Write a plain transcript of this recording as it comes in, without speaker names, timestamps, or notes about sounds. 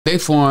They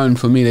formed,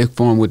 for me, they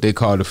formed what they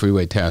call the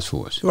Freeway Task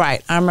Force.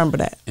 Right, I remember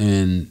that.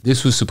 And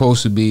this was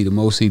supposed to be the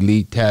most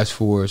elite task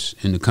force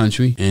in the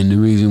country. And the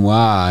reason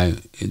why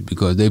is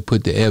because they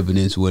put the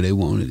evidence where they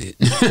wanted it.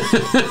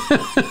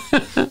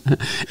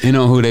 You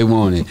know who they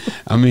wanted.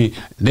 I mean,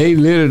 they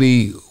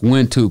literally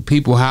went to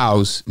people's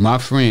house, my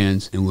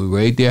friends, and would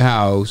raid their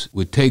house,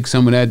 would take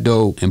some of that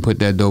dope and put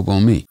that dope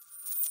on me.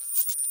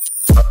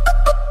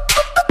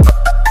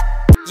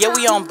 Yeah,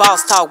 we on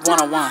Boss Talk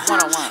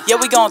 101. Yeah,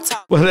 we gonna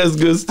talk. Well, that's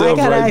good stuff I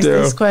gotta right ask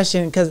there. this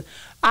question because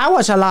I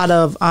watch a lot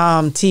of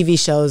TV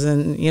shows,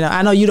 and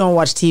I know you don't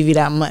watch TV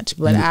that much,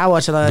 but I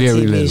watch a lot of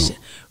TV shows.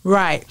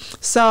 Right.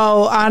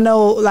 So I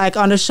know, like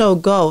on the show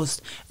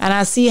Ghost, and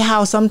I see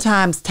how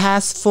sometimes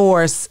task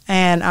force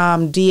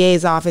and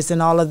DA's office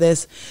and all of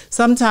this,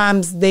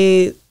 sometimes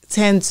they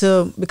tend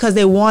to, because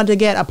they want to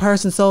get a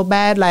person so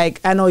bad,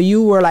 like I know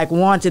you were like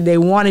wanted, they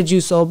wanted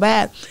you so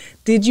bad.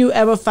 Did you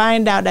ever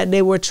find out that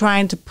they were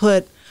trying to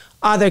put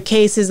other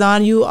cases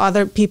on you,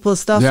 other people's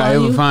stuff on you? Yeah, I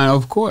ever find,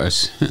 of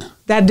course.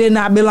 That did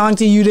not belong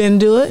to you, didn't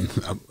do it?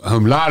 A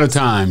lot of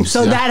times.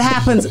 So that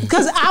happens.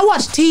 Because I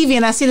watch TV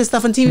and I see the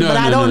stuff on TV, but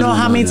I don't know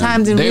how many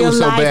times in real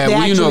life they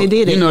actually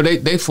did it. You know,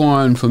 they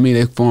formed, for me,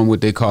 they formed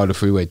what they call the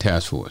Freeway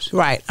Task Force.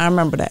 Right, I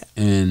remember that.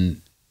 And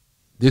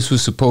this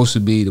was supposed to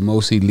be the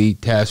most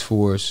elite task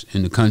force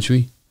in the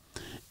country.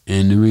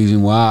 And the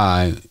reason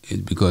why is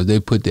because they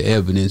put the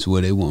evidence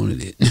where they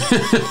wanted it.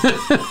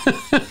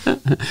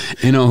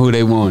 You know who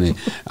they wanted.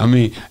 I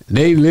mean,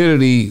 they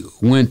literally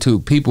went to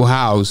people's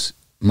house,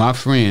 my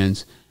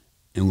friends,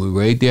 and would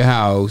raid their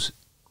house,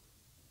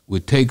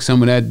 would take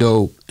some of that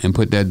dope and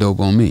put that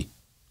dope on me.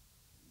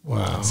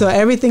 Wow. So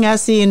everything I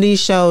see in these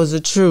shows are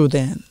true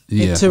then?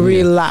 Yeah. To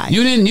real life?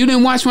 You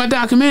didn't watch my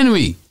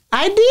documentary.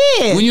 I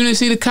did. When you didn't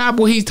see the cop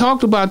where he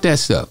talked about that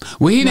stuff.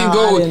 Well, he didn't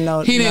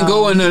go. He didn't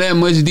go into that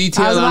much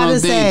detail. I was about to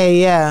say,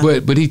 yeah.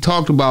 But he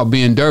talked about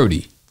being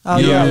dirty. Oh,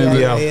 you know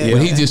yeah.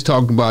 But he just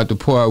talked about the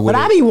part where.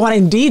 But I be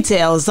wanting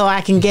details so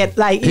I can get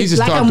like. He just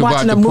like talked I'm about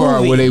watching the a part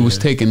movie. where they was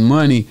taking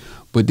money,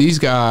 but these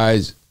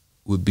guys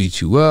would beat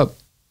you up.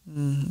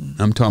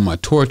 I'm talking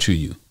about torture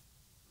you.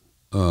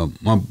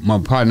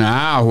 My partner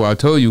Al, who I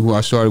told you, who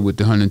I started with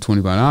the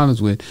 $125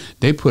 with,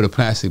 they put a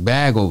plastic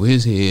bag over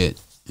his head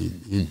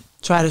and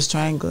try to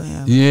strangle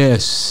him.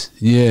 Yes.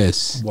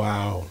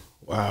 Wow.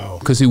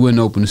 Because he wouldn't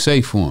open the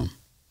safe for him.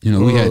 You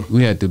know,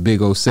 we had the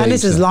big old safe. And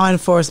this is law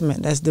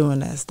enforcement that's doing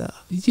that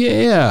stuff.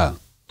 Yeah.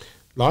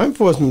 Law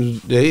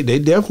enforcement, they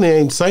definitely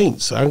ain't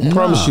saints. I can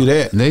promise you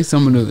that. They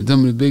some of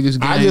the biggest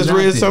gangs. I just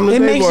read some of the.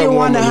 It makes you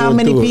wonder how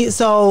many people.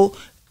 So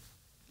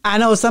I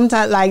know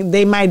sometimes like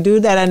they might do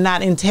that and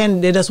not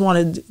intend. They just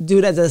want to do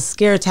that as a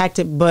scare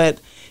tactic, but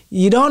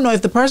you don't know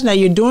if the person that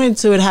you're doing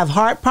to it have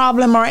heart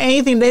problem or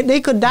anything.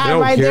 They could die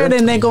right there.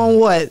 Then they're going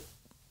what?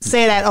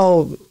 Say that,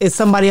 oh, it's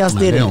somebody else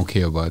did it. They don't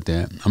care about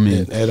that. I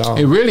mean, at all.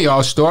 It really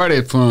all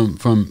started from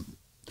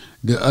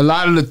a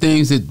lot of the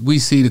things that we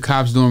see the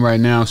cops doing right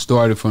now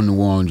started from the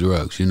war on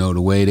drugs. You know,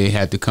 the way they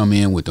had to come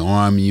in with the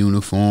army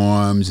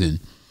uniforms and,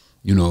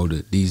 you know,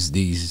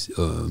 these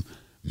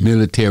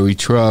military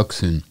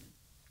trucks and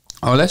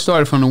all that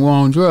started from the war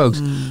on drugs,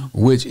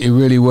 which it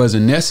really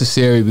wasn't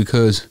necessary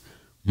because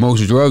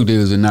most drug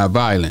dealers are not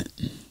violent.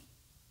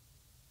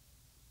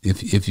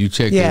 If you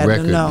check the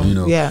record, you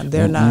know,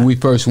 they're not. When we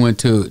first went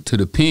to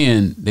the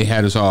pen, they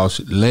had us all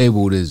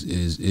labeled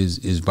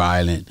as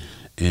violent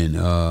and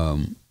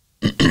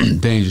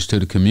dangerous to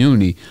the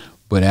community.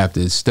 But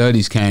after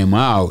studies came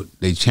out,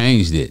 they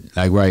changed it.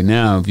 Like right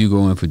now, if you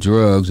go in for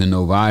drugs and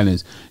no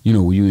violence, you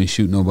know, you ain't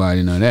shoot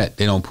nobody, none of that.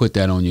 They don't put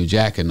that on your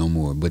jacket no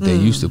more. But they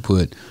used to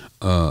put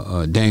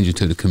danger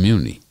to the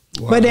community.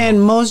 Wow. But then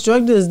most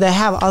drug dealers, they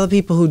have other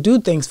people who do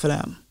things for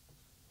them.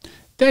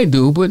 They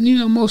do, but you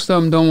know, most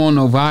of them don't want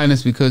no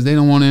violence because they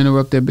don't want to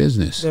interrupt their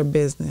business. Their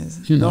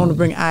business. You know, don't want to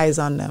bring eyes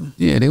on them.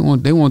 Yeah, they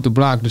want the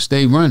block to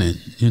stay running.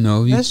 You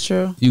know, that's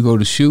true. You go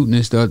to shooting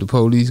and stuff, the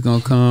police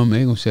gonna come,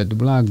 they gonna shut the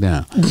block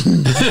down.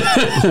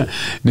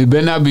 They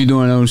better not be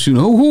doing no shooting.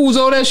 Who was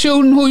all that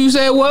shooting? Who you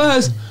say it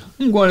was?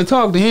 I'm going to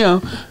talk to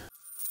him.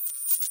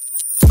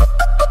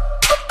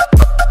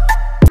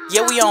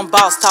 Yeah, we on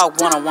Boss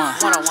Talk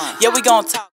 101. Yeah, we gonna talk.